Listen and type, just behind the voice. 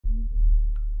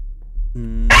Oh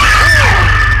my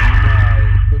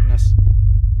goodness.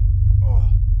 Oh.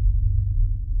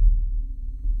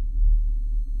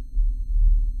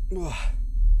 Oh.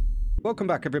 Welcome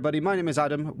back, everybody. My name is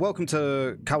Adam. Welcome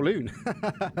to Kowloon.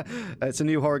 It's a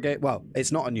new horror game. Well,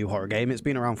 it's not a new horror game. It's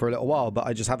been around for a little while, but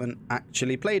I just haven't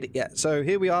actually played it yet. So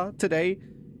here we are today,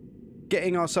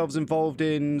 getting ourselves involved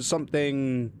in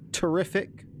something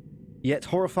terrific, yet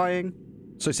horrifying.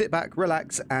 So sit back,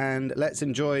 relax, and let's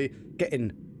enjoy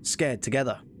getting scared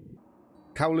together.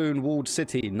 Kowloon Walled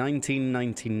City,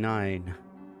 1999.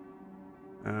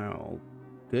 Oh,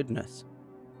 goodness.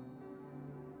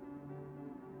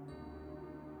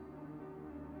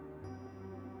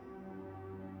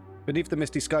 Beneath the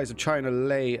misty skies of China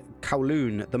lay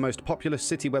Kowloon, the most populous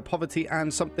city where poverty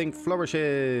and something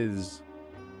flourishes.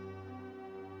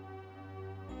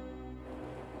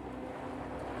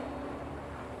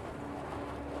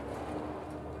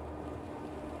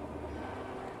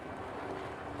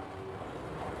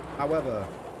 However,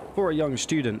 for a young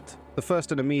student, the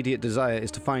first and immediate desire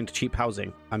is to find cheap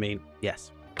housing. I mean,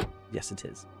 yes. Yes, it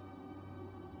is.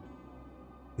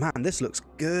 Man, this looks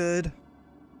good.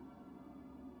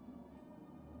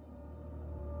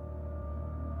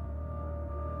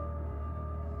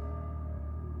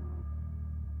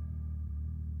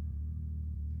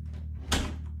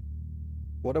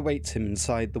 What awaits him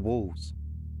inside the walls?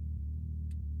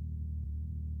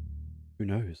 Who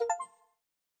knows?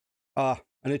 Ah,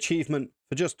 an achievement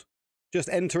for just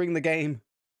entering the game.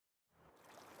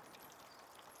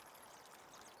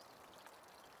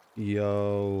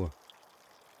 Yo.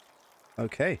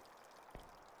 Okay.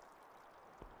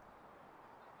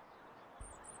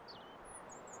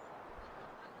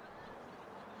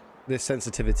 This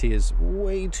sensitivity is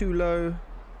way too low.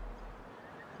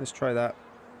 Let's try that.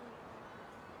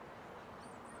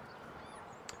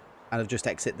 And I've just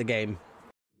exit the game.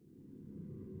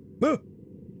 Ah!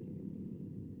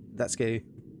 That's scary.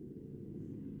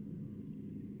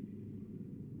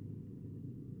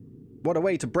 What a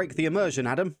way to break the immersion,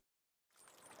 Adam.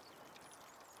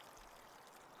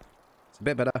 It's a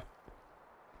bit better.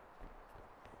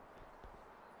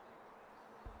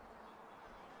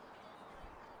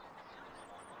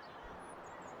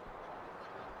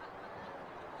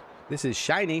 This is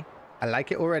shiny. I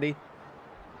like it already. Is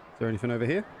there anything over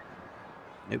here?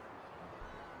 Nope.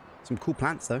 Some cool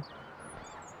plants, though.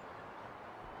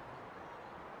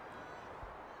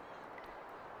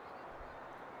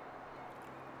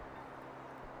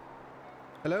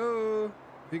 Hello?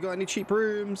 Have you got any cheap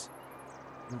rooms?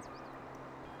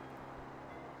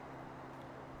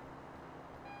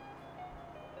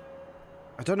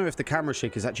 I don't know if the camera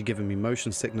shake is actually giving me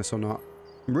motion sickness or not.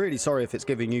 I'm really sorry if it's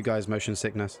giving you guys motion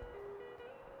sickness.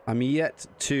 I'm yet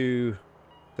to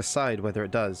decide whether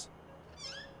it does.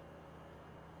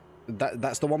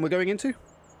 That's the one we're going into?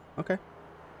 Okay.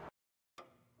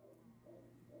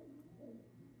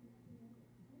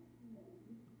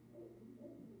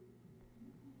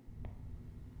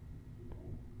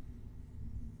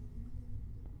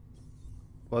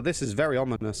 Well, this is very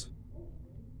ominous.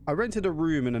 I rented a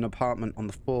room in an apartment on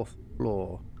the 4th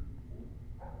floor.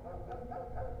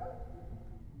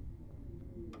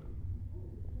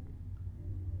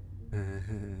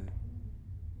 Can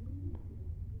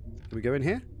we go in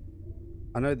here?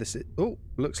 I know this is... Oh,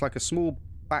 looks like a small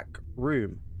back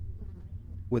room.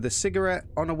 With a cigarette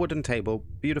on a wooden table.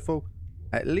 Beautiful.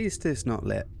 At least it's not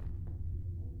lit.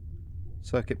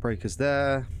 Circuit breakers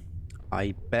there.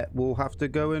 I bet we'll have to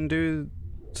go and do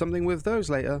something with those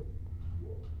later.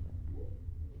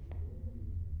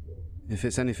 If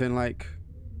it's anything like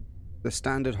the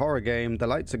standard horror game, the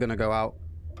lights are going to go out.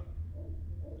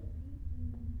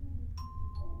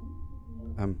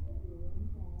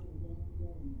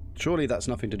 Surely that's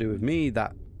nothing to do with me,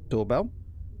 that doorbell.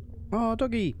 Oh,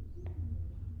 doggy.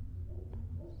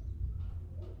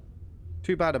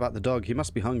 Too bad about the dog. He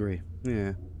must be hungry.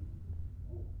 Yeah.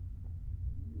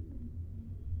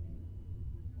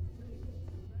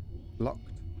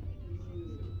 Locked.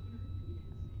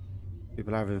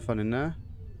 People are having fun in there.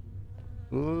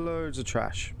 Loads of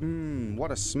trash. Mmm, what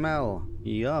a smell.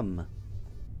 Yum.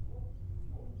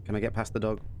 Can I get past the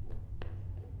dog?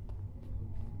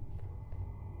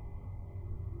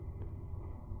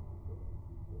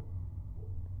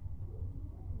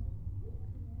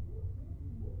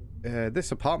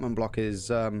 This apartment block is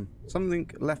something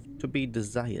left to be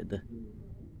desired.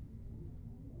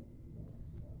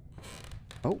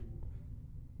 Oh.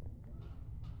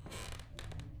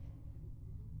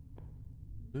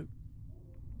 Nope.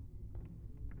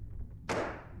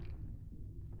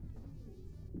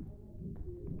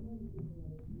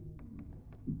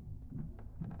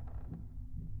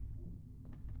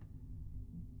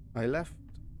 I left.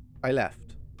 I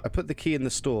put the key in the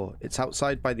store. It's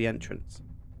outside by the entrance.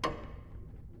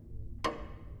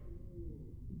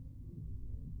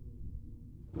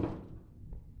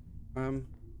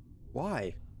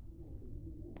 Why?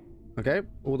 Okay,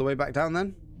 all the way back down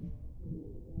then.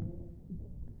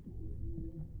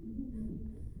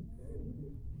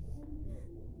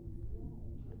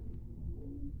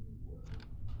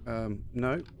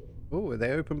 No. Oh,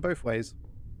 they open both ways.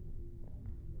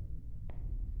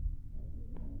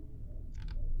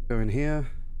 Go in here.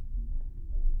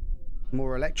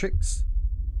 More electrics.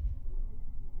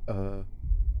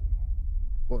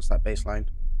 What's that baseline?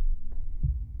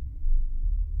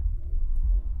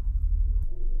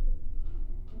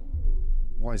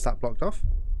 Why is that blocked off?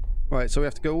 Right, so we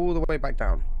have to go all the way back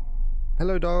down.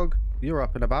 Hello, dog. You're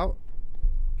up and about.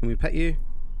 Can we pet you?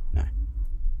 No.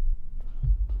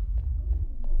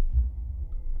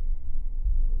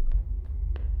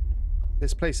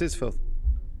 This place is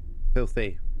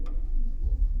filthy.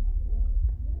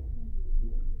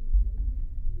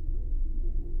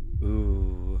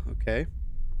 Ooh, okay.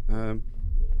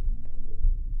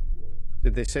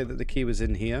 Did they say that the key was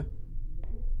in here?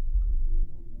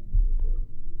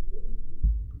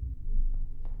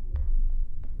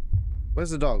 Where's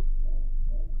the dog?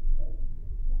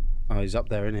 Oh, he's up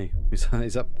there, isn't he?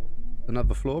 He's up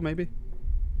another floor, maybe?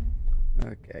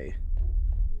 Okay.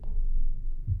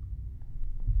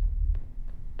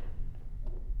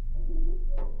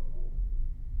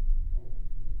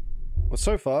 Well,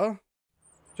 so far,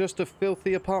 just a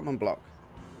filthy apartment block.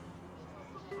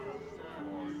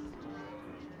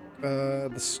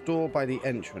 The store by the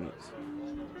entrance.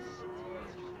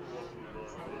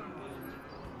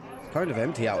 It's kind of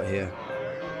empty out here.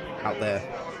 Out there.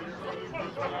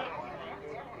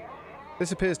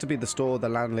 This appears to be the store the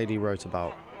landlady wrote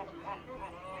about.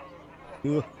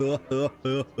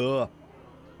 The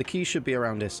key should be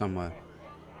around here somewhere.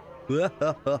 Got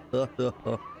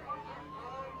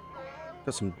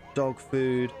some dog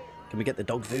food. Can we get the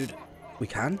dog food? We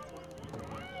can.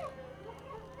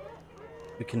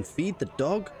 We can feed the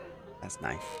dog. That's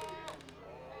nice.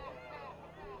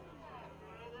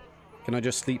 Can I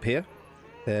just sleep here?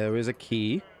 There is a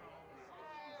key.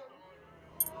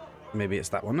 Maybe it's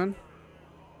that one then.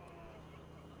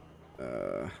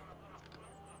 It's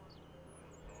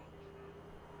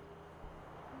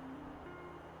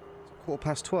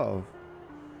 12:15.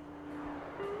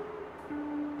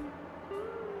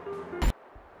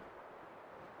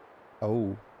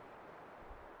 Oh.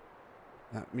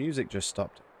 That music just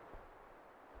stopped.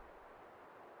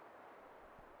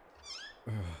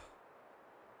 Ugh.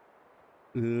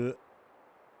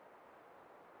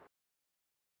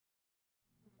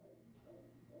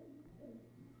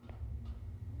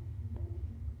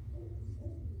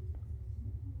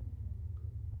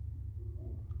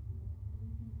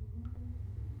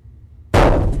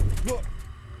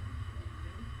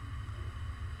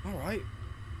 All right.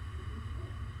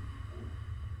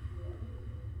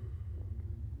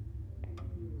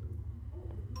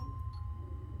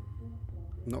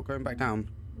 Not going back down.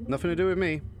 Nothing to do with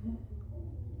me.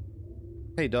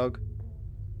 Hey, dog.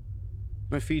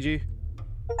 Can I feed you?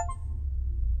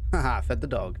 Haha, fed the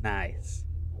dog. Nice.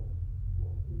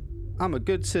 I'm a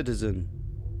good citizen.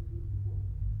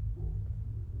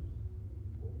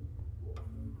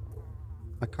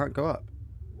 I can't go up.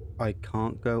 I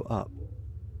can't go up.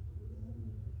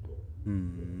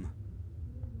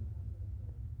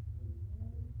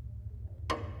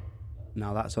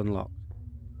 Now that's unlocked.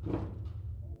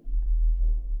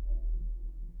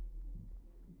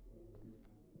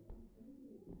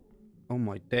 Oh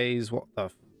my days, what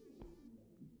the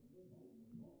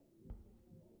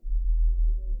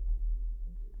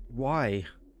Why?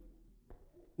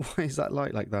 Why is that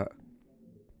light like that?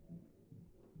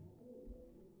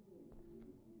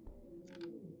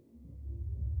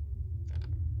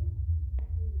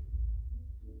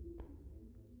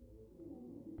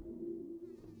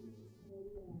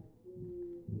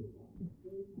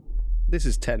 This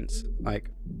is tense. Like,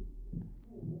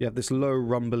 you have this low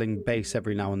rumbling bass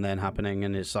every now and then happening,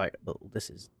 and it's like, oh, this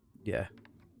is, yeah.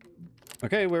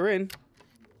 Okay, we're in.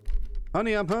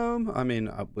 Honey, I'm home. I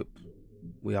mean,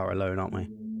 we are alone, aren't we?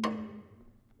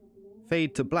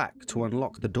 Fade to black to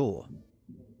unlock the door.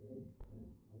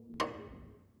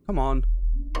 Come on.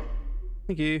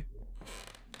 Thank you.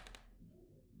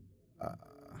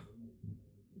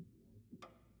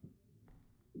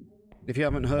 If you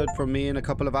haven't heard from me in a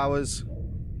couple of hours,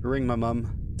 ring my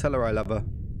mum. Tell her I love her.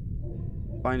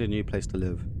 Find a new place to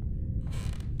live.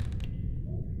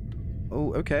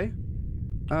 Oh, okay.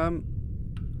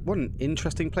 What an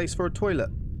interesting place for a toilet.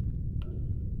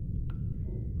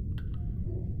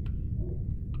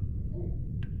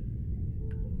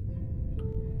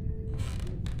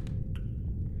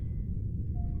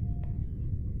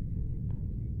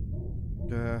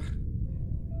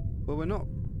 Well, we're not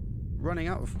running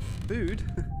out of food.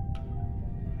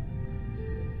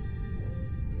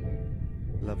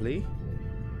 Lovely.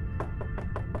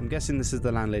 I'm guessing this is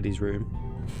the landlady's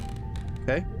room.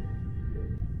 Okay.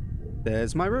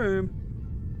 There's my room.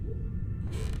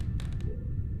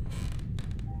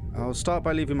 I'll start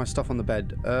by leaving my stuff on the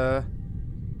bed.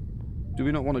 Do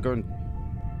we not want to go and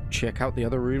check out the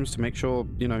other rooms to make sure,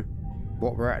 you know,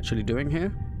 what we're actually doing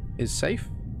here is safe?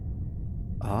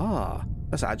 Ah,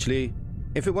 that's actually...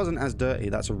 If it wasn't as dirty,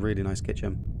 that's a really nice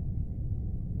kitchen.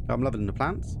 I'm loving the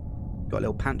plants. Got a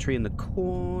little pantry in the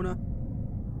corner.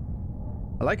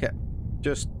 I like it.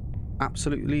 Just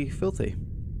absolutely filthy.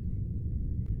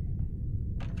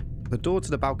 The door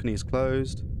to the balcony is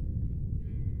closed.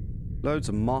 Loads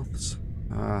of moths.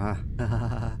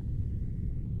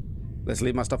 Let's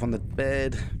leave my stuff on the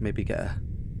bed. Maybe get a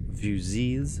few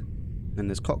Z's. And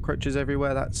there's cockroaches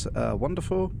everywhere. That's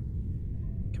wonderful.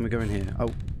 Can we go in here? Oh,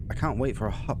 I can't wait for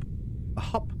a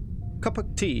cup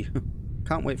of tea.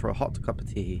 Can't wait for a hot cup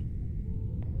of tea.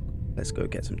 Let's go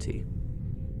get some tea.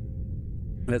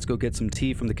 Let's go get some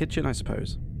tea from the kitchen, I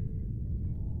suppose.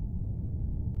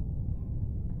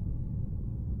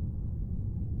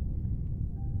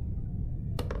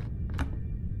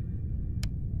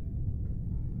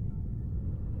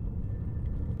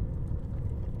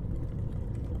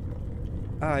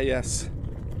 Ah, yes.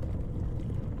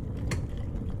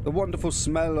 The wonderful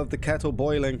smell of the kettle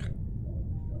boiling.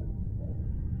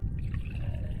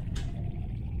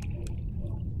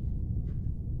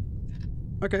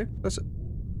 Okay, that's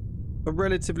a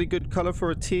relatively good color for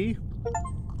a tea.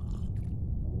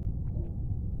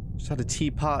 Just had a tea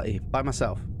party by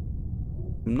myself.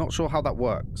 I'm not sure how that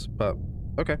works, but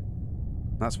okay.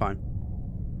 That's fine.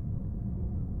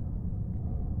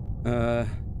 I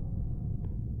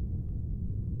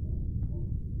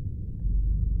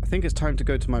think it's time to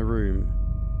go to my room.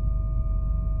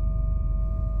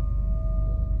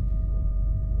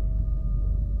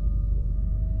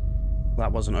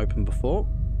 That wasn't open before.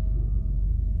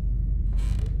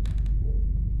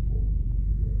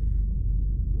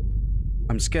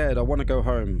 I'm scared. I want to go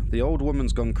home. The old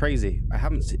woman's gone crazy. I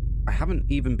haven't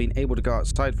even been able to go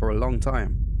outside for a long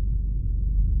time.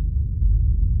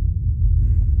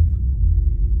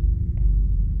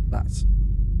 That's...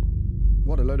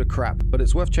 What a load of crap. But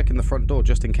it's worth checking the front door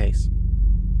just in case.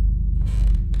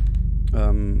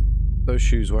 Those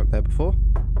shoes weren't there before.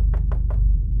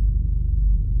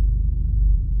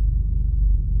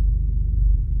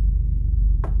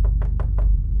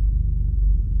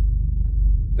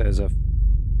 There's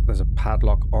a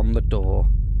padlock on the door.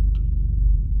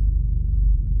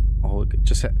 Oh,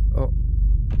 just hit. Oh,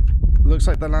 looks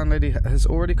like the landlady has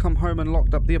already come home and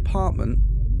locked up the apartment.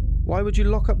 Why would you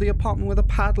lock up the apartment with a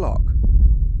padlock?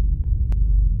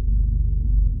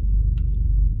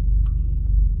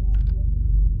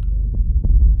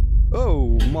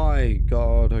 Oh my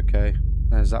god, okay.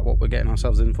 Is that what we're getting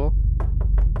ourselves in for?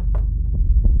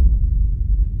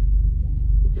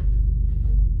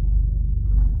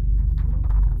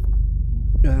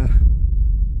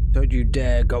 Don't you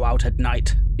dare go out at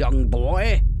night, young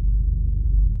boy.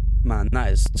 Man,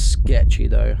 that is sketchy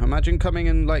though. Imagine coming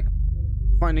and like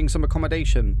finding some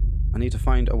accommodation. I need to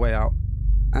find a way out.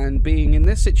 And being in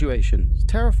this situation. It's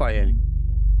terrifying.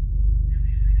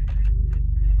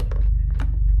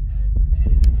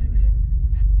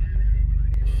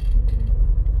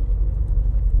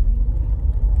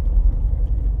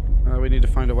 We need to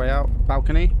find a way out.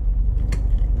 Balcony.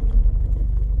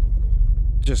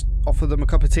 Just offer them a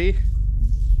cup of tea.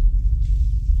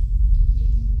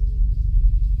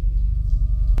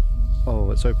 Oh,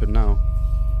 it's open now.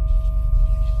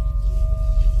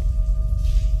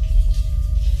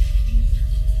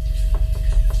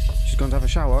 She's gone to have a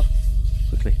shower.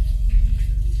 Quickly.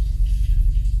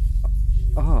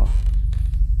 Oh.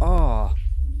 Oh.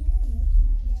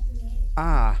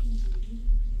 Ah.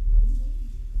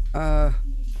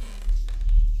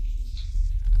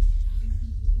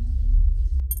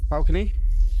 Balcony?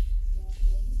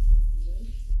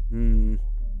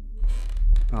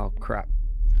 Oh, crap.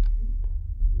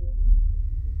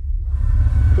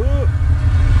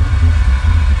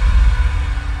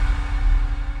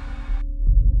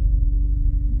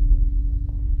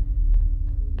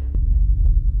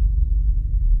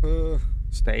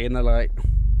 Stay in the light.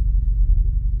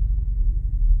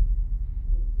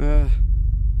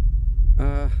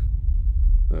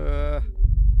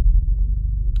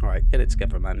 Alright, get it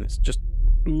together, man. It's just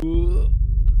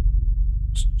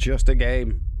a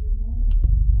game.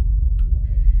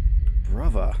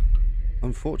 Brother.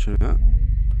 Unfortunate.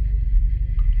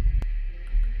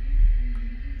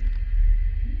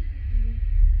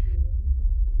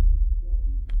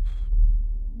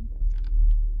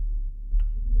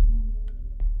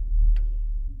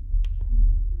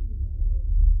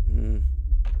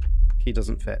 key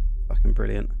doesn't fit. Fucking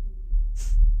brilliant.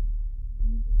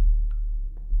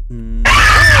 Oh my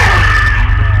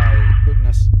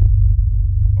goodness.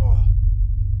 Oh.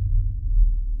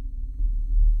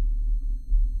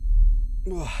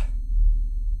 Oh.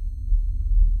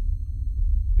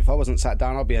 If I wasn't sat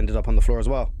down, I'd be ended up on the floor as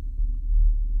well.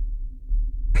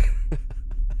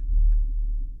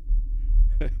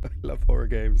 I love horror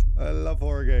games. I love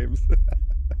horror games.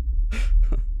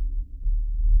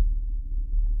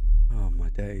 Oh my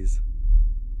days.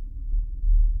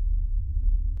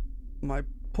 My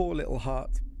poor little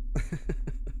heart.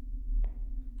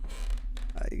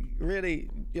 You're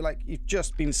like, you've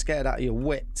just been scared out of your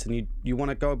wits and you want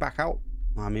to go back out?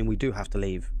 I mean, we do have to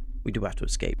leave. We do have to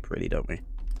escape, really, don't we?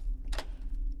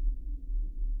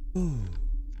 Ooh.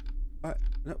 Alright,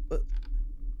 no,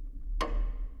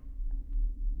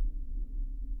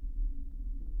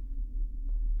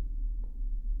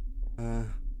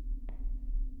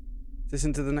 is this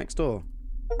into the next door?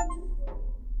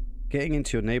 Getting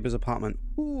into your neighbor's apartment.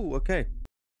 Ooh, okay.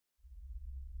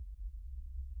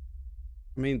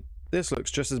 I mean, this looks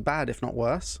just as bad, if not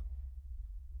worse.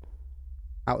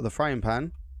 Out of the frying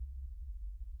pan.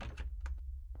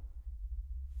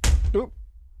 Oop.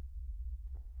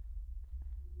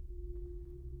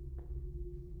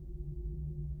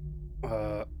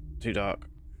 Too dark.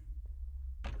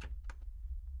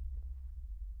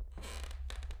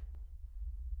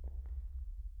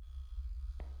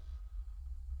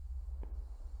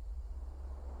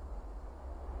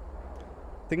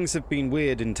 Things have been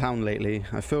weird in town lately.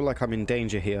 I feel like I'm in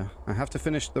danger here. I have to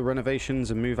finish the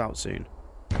renovations and move out soon.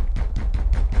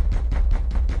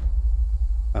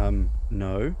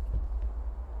 No.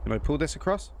 Can I pull this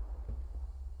across?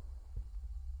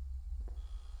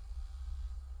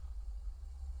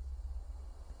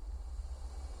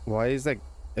 Why is there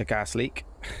a gas leak?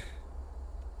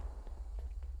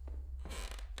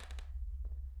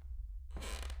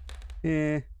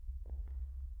 Yeah.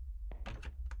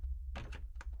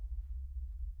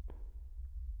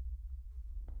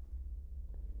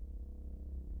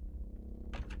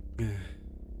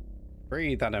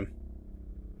 Breathe, Adam.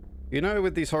 You know,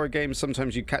 with these horror games,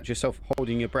 sometimes you catch yourself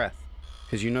holding your breath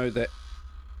because you know that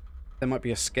there might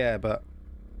be a scare, but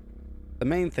the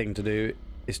main thing to do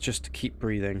is just to keep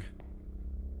breathing.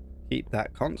 Keep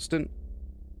that constant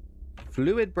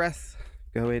fluid breath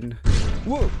going.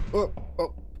 Whoa! Oh,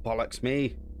 oh, bollocks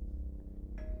me.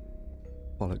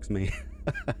 Bollocks me.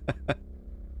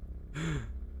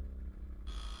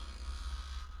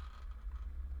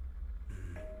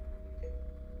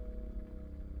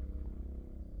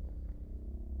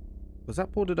 Was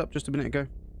that boarded up just a minute ago?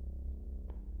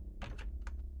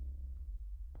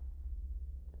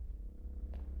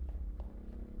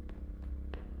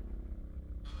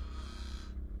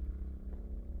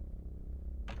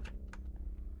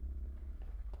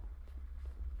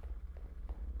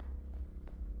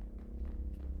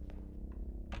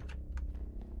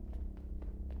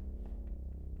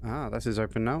 Ah, this is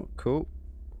open now. Cool.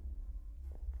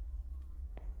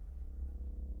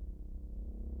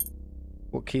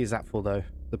 What key is that for, though?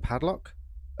 The padlock?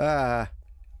 Now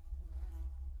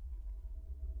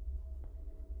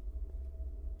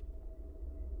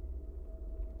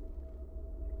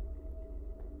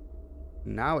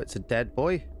it's a dead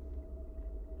boy.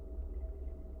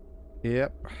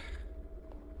 Yep.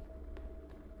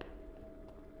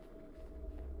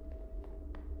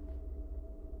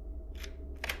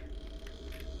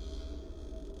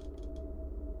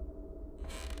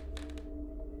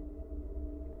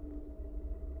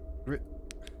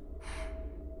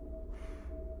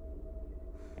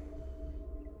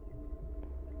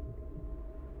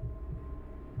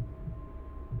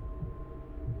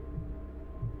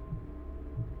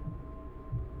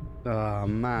 Oh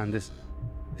man, this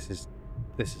is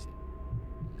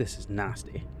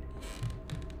nasty.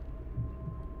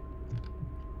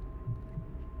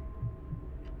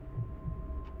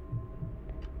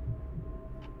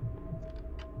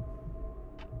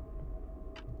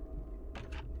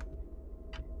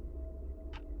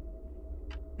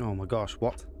 Oh my gosh,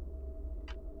 what?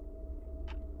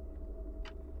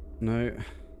 No,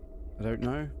 I don't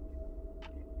know.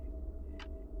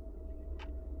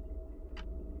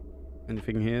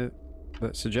 Anything here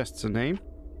that suggests a name?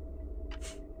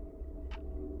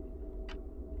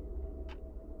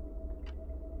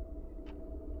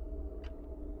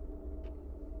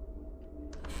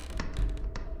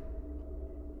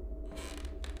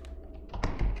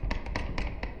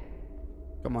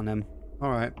 Come on, Em.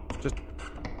 All right, just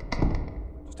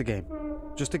a game.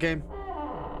 Just a game.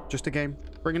 Just a game.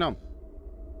 Bring it on.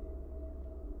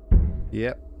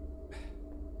 Yep.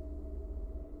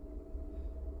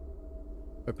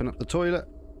 Open up the toilet.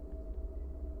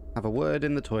 Have a word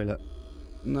in the toilet.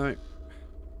 No.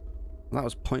 That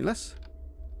was pointless.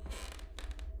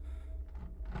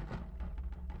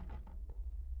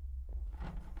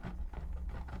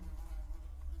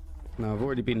 No, I've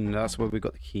already been. That's where we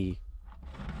got the key.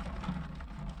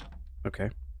 Okay.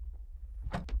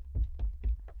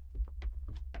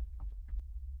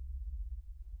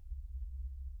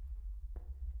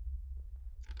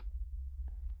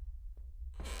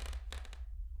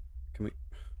 Can we...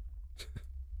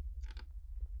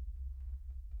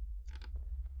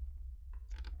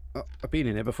 Oh, I've been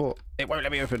in here before. It won't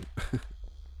let me open.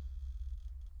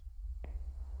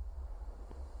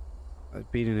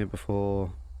 I've been in here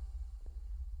before.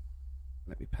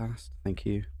 Let me pass. Thank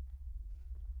you.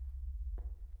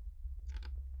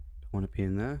 Don't want to be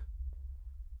in there.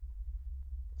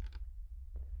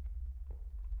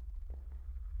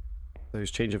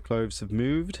 Those change of clothes have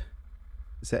moved.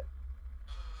 Is there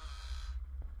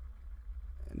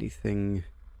anything?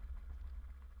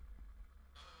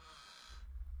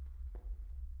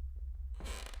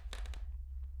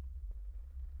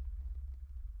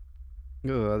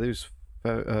 Oh, those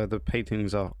the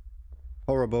paintings are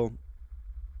horrible.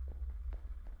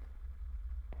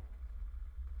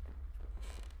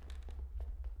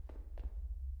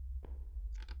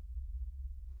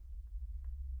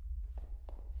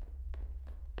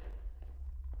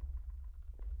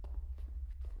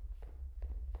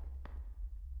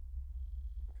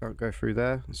 Can't go through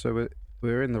there. So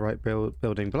we're in the right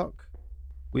building block.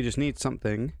 We just need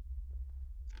something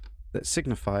that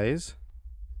signifies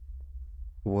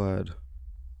a word.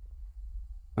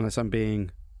 Unless I'm being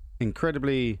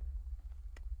incredibly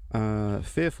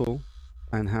fearful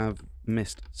and have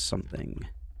missed something.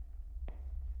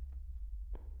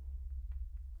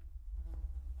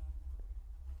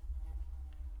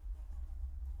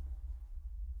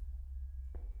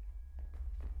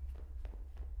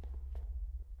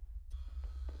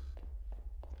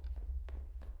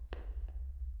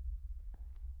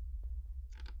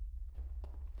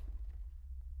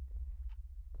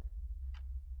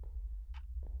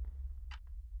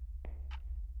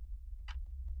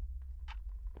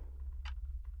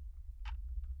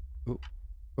 Oh,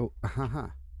 oh,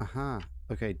 aha, aha.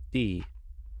 Okay, D.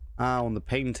 Ah, on the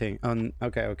painting.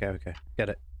 Okay, okay, okay. Get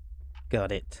it.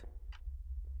 Got it.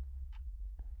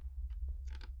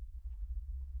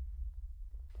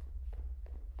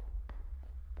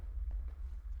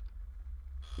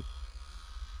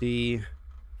 D.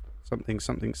 Something,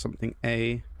 something, something.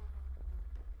 A.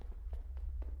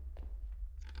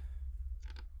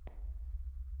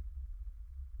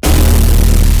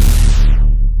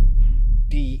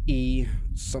 D. E.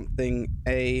 Something.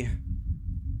 A.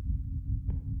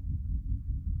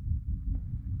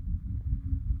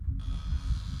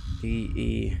 D.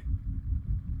 E.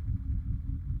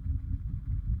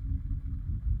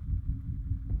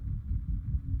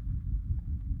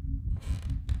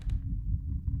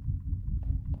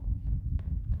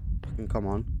 Fucking come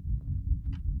on.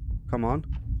 Come on.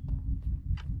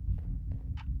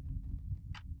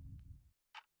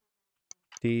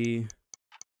 D.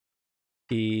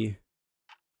 E.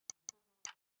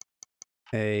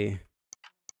 A.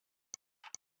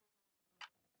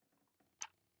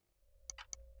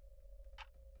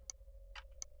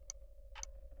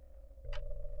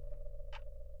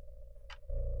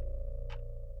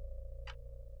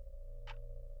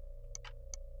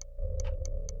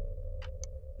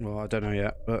 Well, I don't know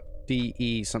yet, but D.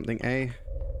 E. something. A.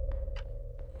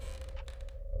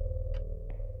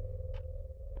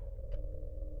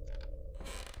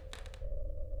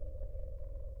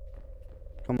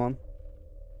 Come on.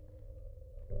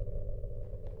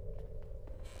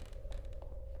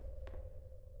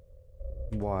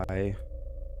 Y.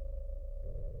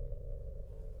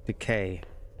 Decay.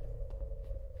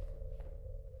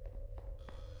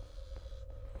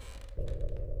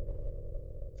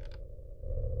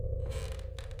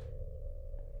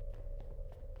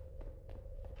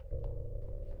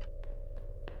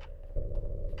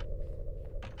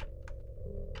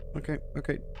 Okay,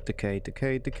 okay. Decay,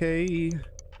 decay, decay.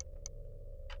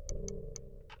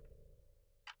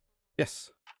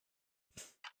 Yes.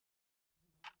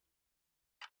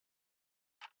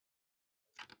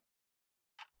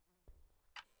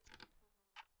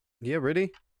 Yeah,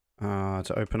 really?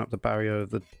 To open up the barrier of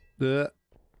the... to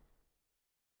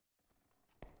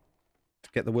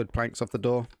get the wood planks off the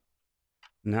door.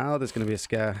 Now there's going to be a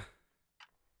scare.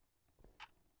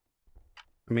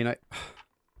 I mean,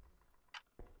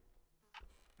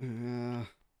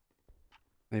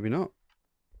 maybe not.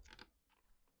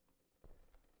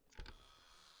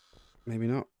 Maybe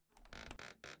not.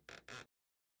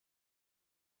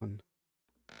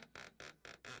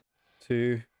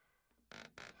 2,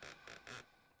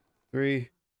 3,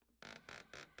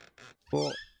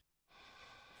 4.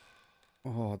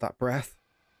 Oh, that breath.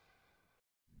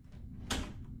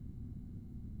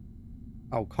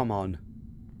 Oh, come on.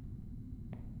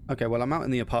 Okay, well, I'm out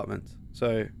in the apartment,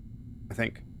 so I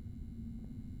think.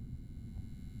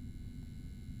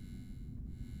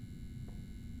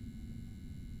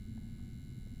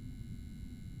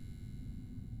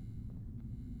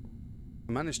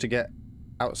 I managed to get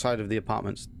outside of the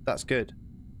apartments. That's good.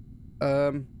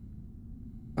 Does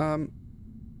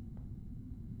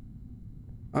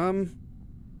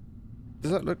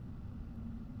that look...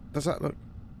 Does that look...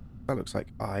 That looks like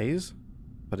eyes,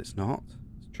 but it's not.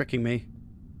 It's tricking me.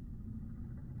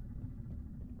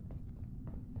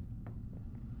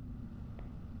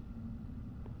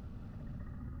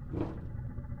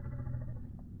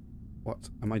 What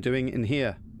am I doing in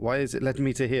here? Why is it led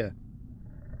me to here?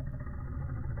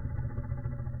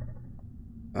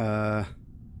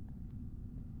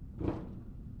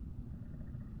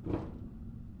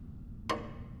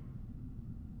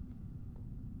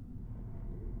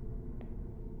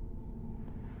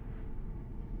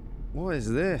 What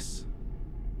is this?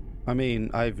 I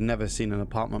mean, I've never seen an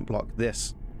apartment block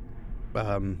this,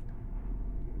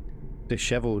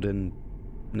 disheveled and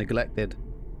neglected.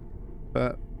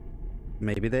 But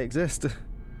maybe they exist.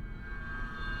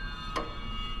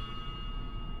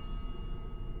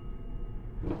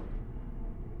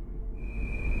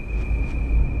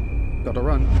 Gotta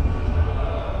run.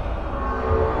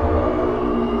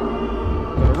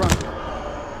 Gotta run.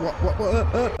 What?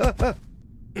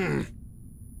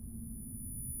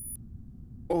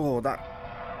 Oh, that's,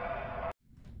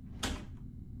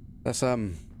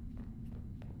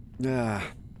 yeah.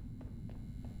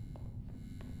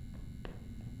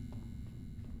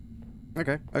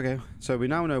 Okay. So we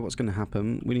now know what's going to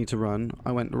happen. We need to run.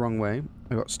 I went the wrong way.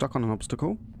 I got stuck on an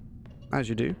obstacle. As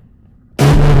you do.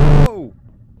 Whoa!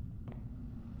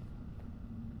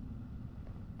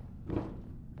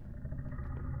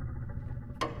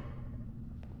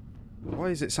 Why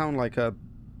does it sound like a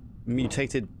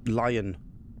mutated lion?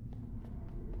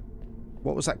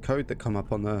 What was that code that come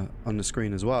up on the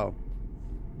screen as well?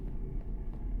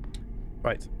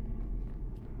 Right.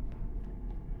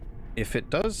 If it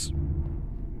does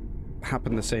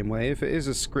happen the same way, if it is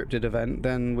a scripted event,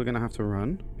 then we're gonna have to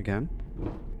run again.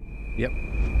 Yep.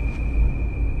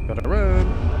 Gotta run.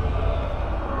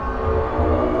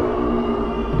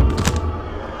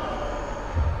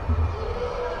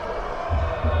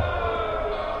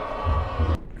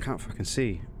 I can't fucking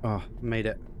see. Oh, made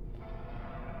it.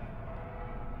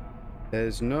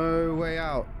 There's no way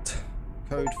out.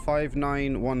 Code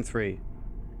 5913.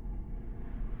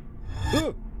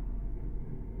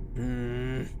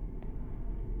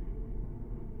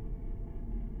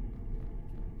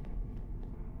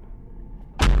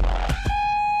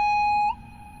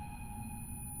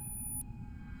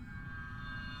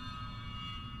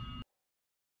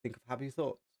 Think of happy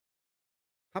thoughts.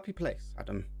 Happy place,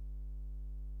 Adam.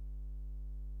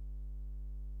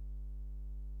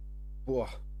 Whoa.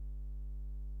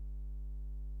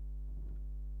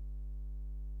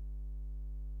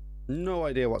 No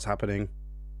idea what's happening.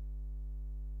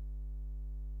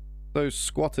 Those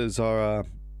squatters are,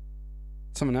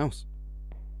 someone else.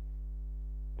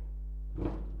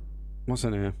 What's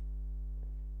in here?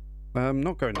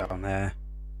 Not going down there.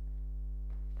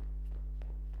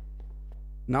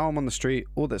 Now I'm on the street.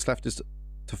 All that's left is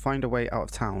to find a way out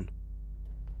of town.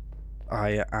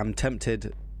 I am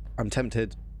tempted. I'm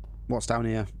tempted. What's down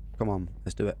here? Come on,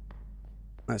 let's do it.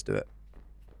 Let's do it.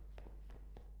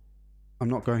 I'm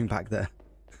not going back there.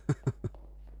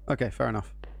 Okay, fair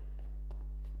enough.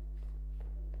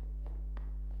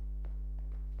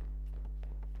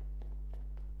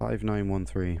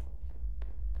 $5913.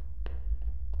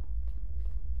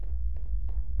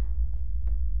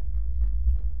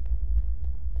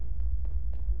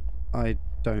 I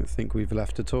don't think we've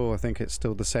left at all. I think it's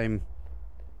still the same.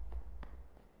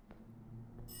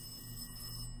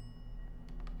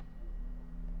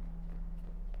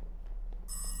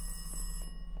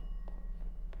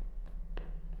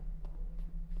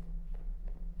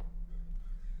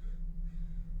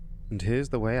 And here's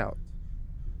the way out.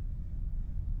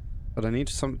 But I need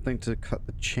something to cut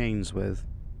the chains with.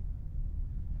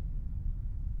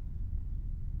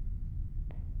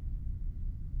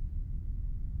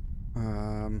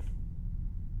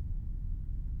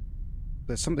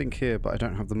 There's something here, but I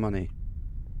don't have the money.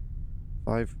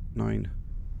 5, 9.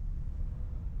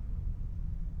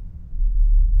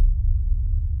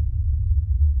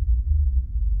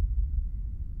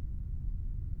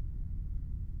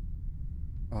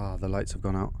 Ah, the lights have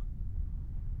gone out.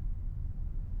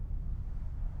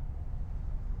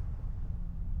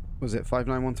 Was it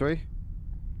 5913?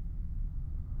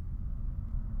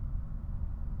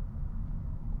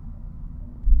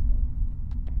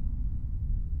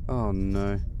 Oh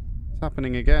no. It's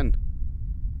happening again.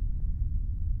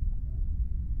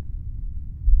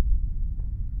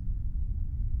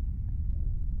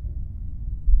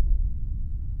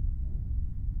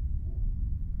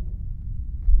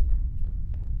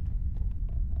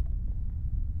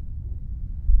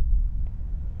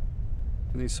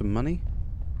 I need some money.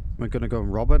 Am I gonna go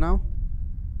and rob her now?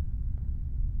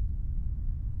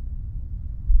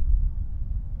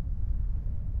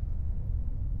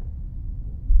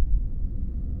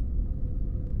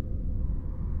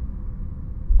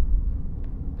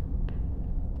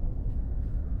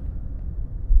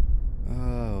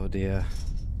 Oh dear.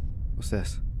 What's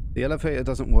this? The elevator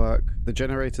doesn't work, the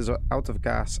generators are out of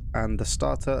gas, and the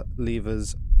starter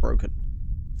lever's broken.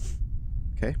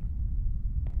 Okay.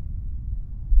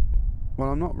 Well,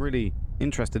 I'm not really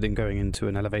interested in going into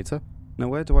an elevator. Now,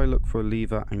 where do I look for a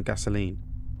lever and gasoline?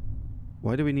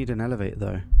 Why do we need an elevator,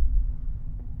 though?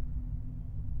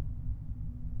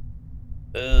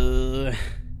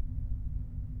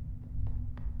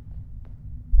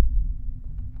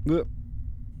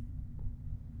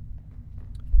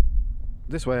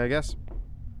 This way, I guess.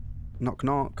 Knock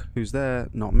knock. Who's there?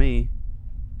 Not me.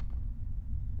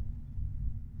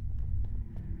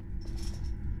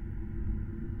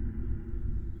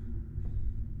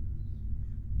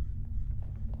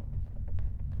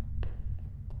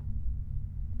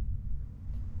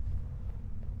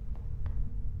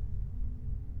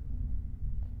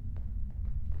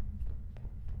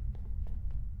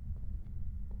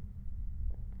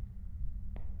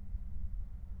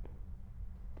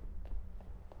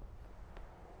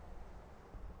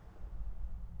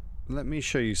 Let me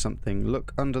show you something.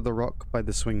 Look under the rock by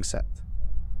the swing set.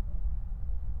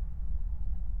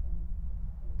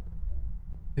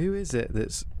 Who is it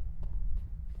that's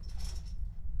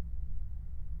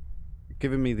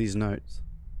giving me these notes?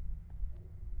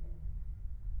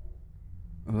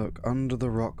 Look under the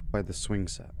rock by the swing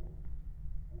set.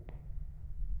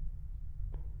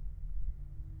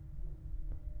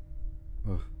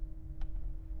 Ugh.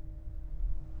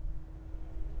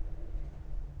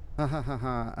 Ha ha ha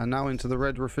ha, and now into the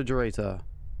red refrigerator.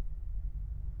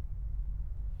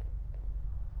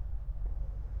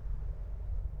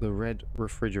 The red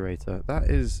refrigerator. That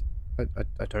is...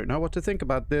 I don't know what to think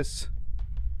about this.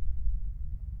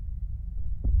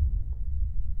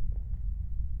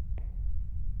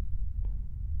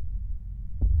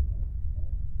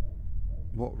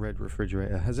 What red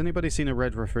refrigerator? Has anybody seen a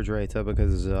red refrigerator?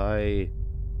 Because I...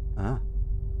 Ah.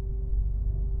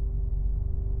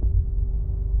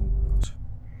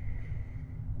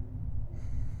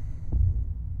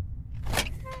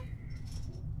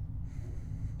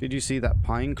 Did you see that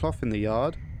pine cloth in the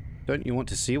yard? Don't you want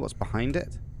to see what's behind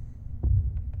it?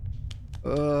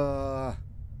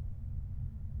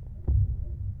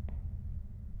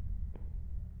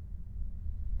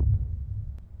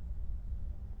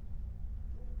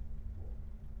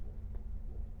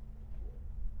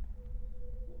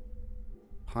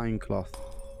 Pine cloth.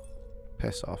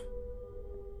 Piss off.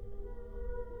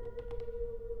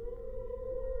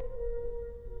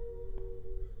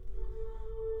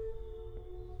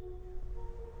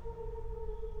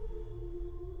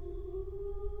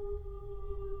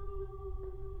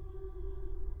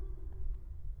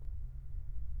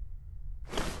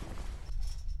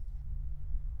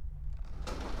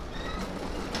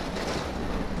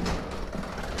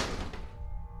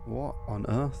 What on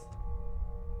earth?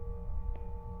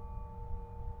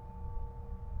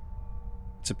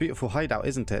 It's a beautiful hideout,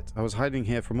 isn't it? I was hiding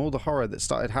here from all the horror that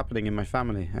started happening in my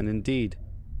family, and indeed,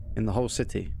 in the whole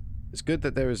city. It's good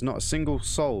that there is not a single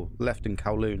soul left in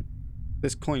Kowloon.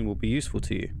 This coin will be useful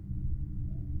to you.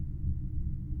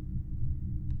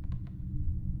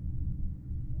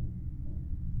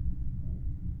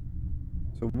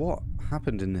 So what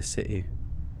happened in this city?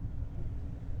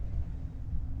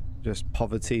 Just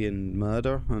poverty and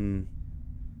murder and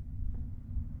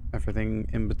everything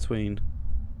in between.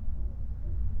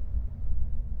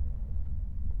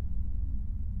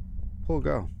 Poor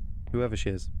girl, whoever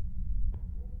she is.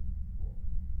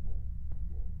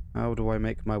 How do I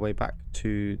make my way back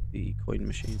to the coin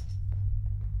machine?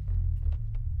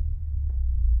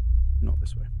 Not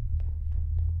this way.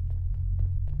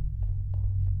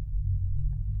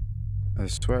 I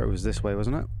swear it was this way,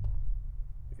 wasn't it?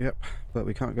 Yep, but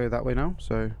we can't go that way now,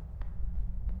 so...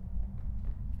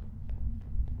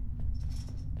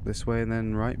 This way and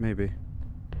then right, maybe.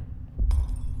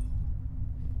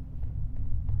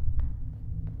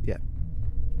 Yeah.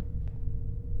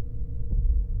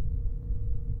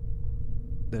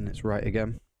 Then it's right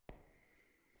again.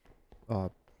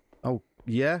 Oh, oh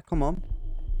yeah, come on.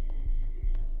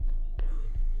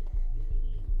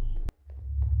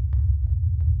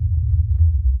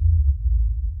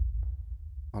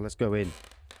 Oh, let's go in.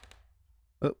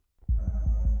 Oh.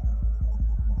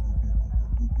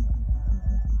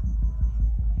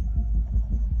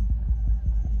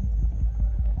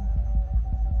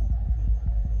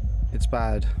 It's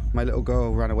bad. My little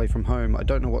girl ran away from home. I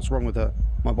don't know what's wrong with her.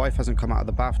 My wife hasn't come out of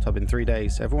the bathtub in 3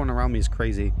 days. Everyone around me is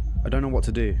crazy. I don't know what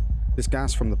to do. This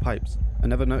gas from the pipes. I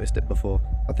never noticed it before.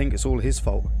 I think it's all his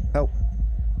fault. Help.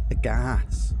 The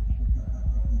gas.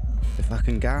 If I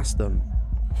can gas them.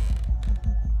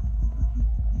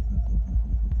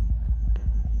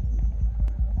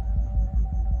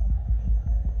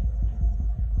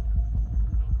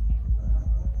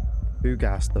 Who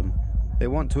gassed them? They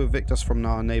want to evict us from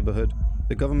our neighborhood.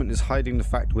 The government is hiding the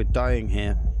fact we're dying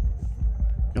here.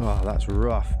 Oh, that's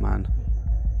rough, man.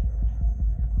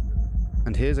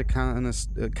 And here's a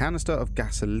canister of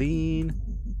gasoline.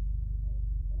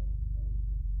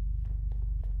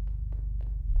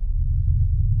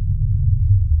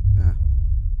 Yeah.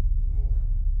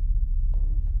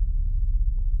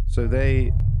 So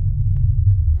they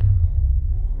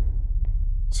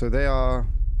are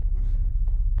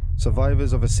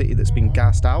survivors of a city that's been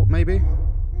gassed out, maybe?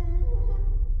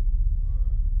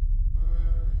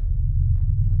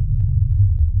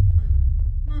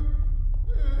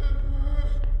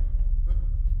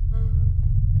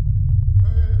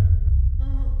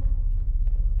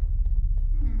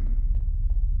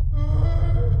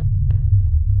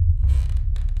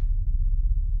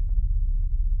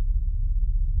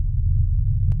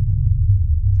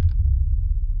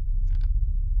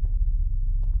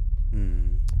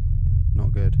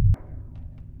 Not good.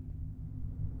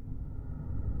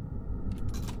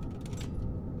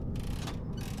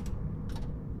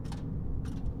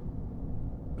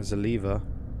 There's a lever.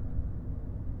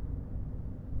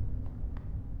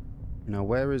 Now,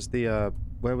 where is the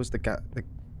where was the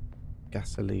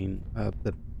gasoline?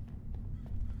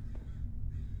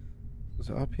 Was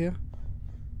it up here?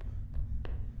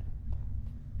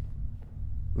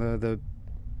 The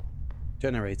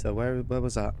generator. Where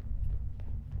was that?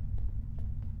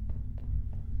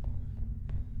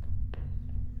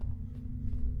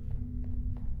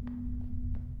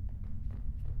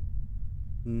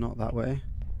 Not that way.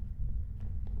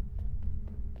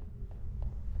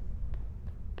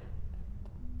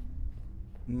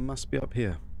 Must be up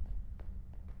here.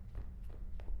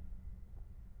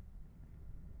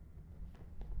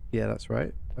 Yeah, that's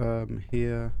right.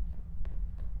 Here.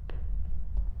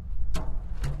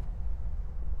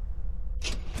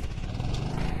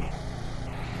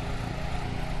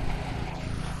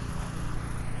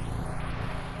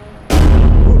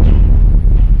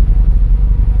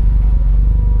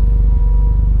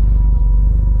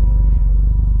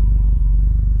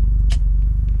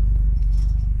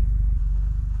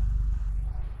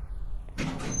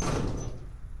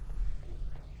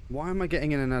 Why am I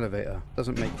getting in an elevator?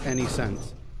 Doesn't make any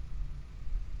sense.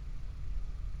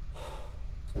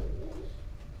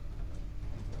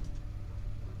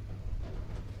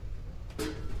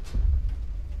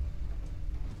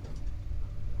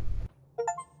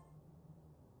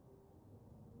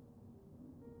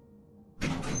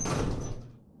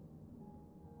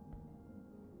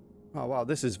 Oh wow,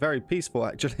 this is very peaceful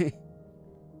actually.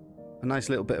 A nice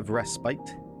little bit of respite.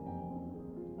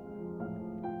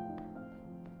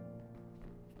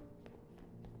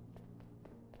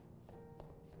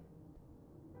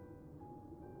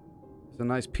 It's a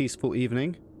nice peaceful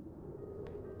evening,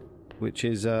 which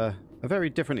is a very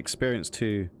different experience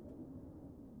to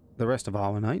the rest of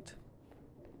our night.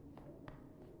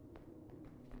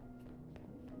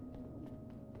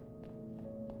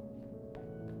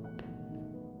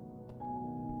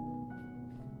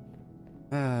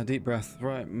 Ah, deep breath.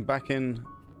 Right, I'm back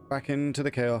into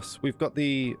the chaos. We've got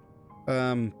the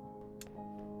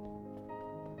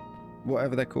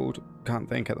whatever they're called. Can't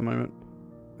think at the moment.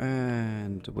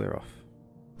 And we're off.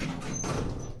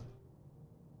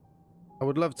 I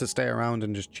would love to stay around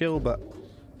and just chill, but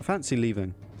I fancy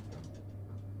leaving.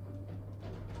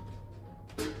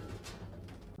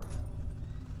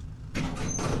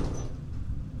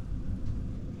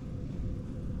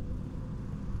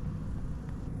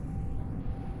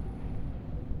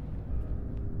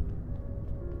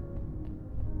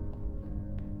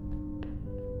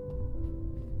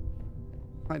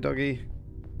 Hi, doggy.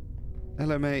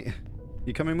 Hello, mate.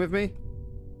 You coming with me?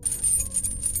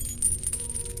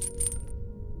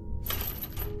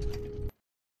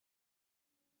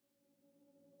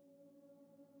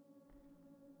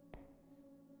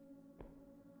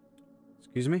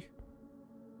 Excuse me?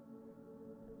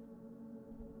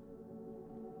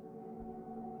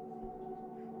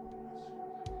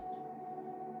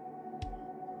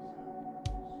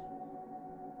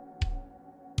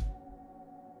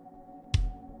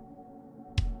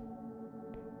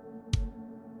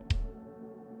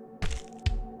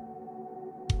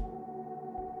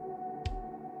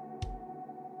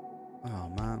 Oh,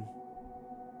 man.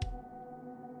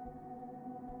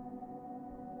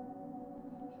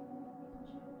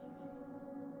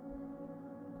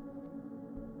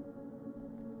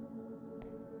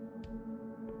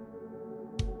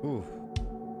 Oof.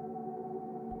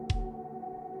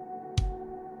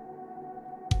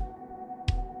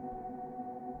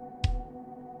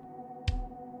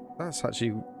 That's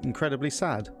actually incredibly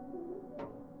sad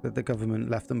that the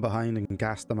government left them behind and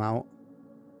gassed them out.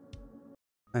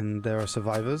 And there are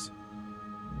survivors.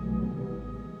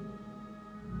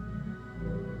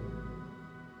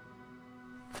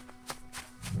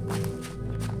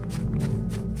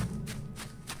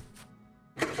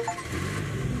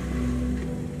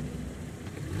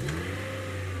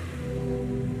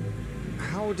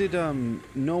 How did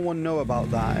no one know about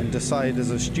that and decide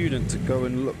as a student to go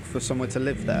and look for somewhere to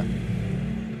live there?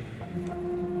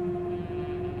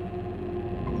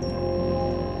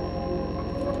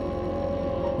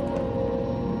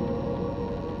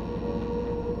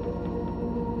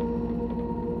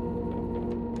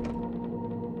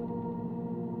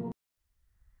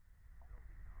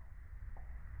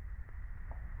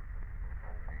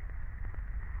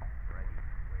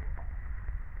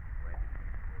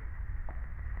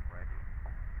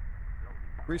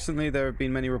 Recently, there have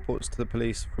been many reports to the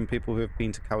police from people who have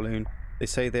been to Kowloon. They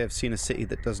say they have seen a city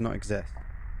that does not exist.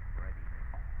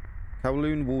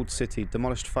 Kowloon walled city,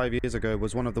 demolished 5 years ago,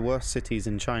 was one of the worst cities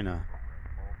in China.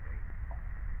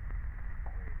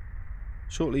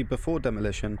 Shortly before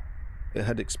demolition, it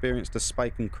had experienced a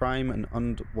spike in crime and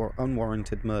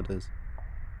unwarranted murders.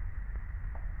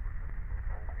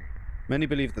 Many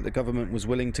believe that the government was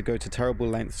willing to go to terrible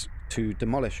lengths to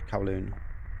demolish Kowloon.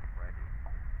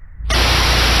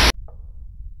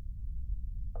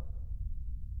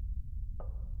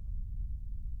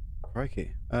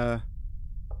 Crikey. Huh.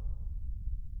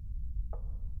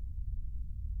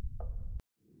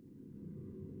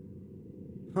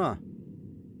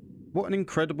 What an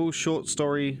incredible short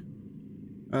story,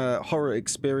 horror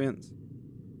experience.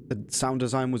 The sound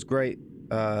design was great.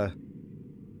 Yeah,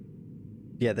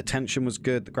 the tension was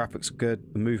good, the graphics were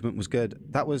good, the movement was good.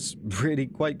 That was really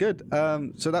quite good.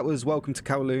 So that was Welcome to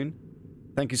Kowloon.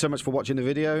 Thank you so much for watching the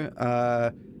video.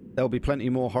 There'll be plenty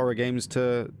more horror games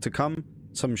to come.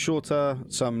 Some shorter,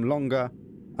 some longer,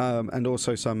 and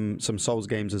also some Souls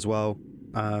games as well.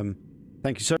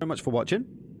 Thank you so much for watching.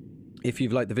 If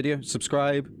you've liked the video,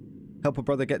 subscribe. Help a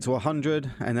brother get to 100,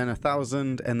 and then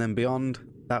 1,000, and then beyond.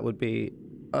 That would be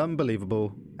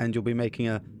unbelievable. And you'll be making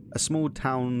a small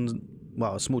town,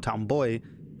 well, a small town boy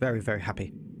very, very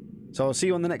happy. So I'll see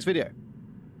you on the next video.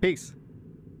 Peace.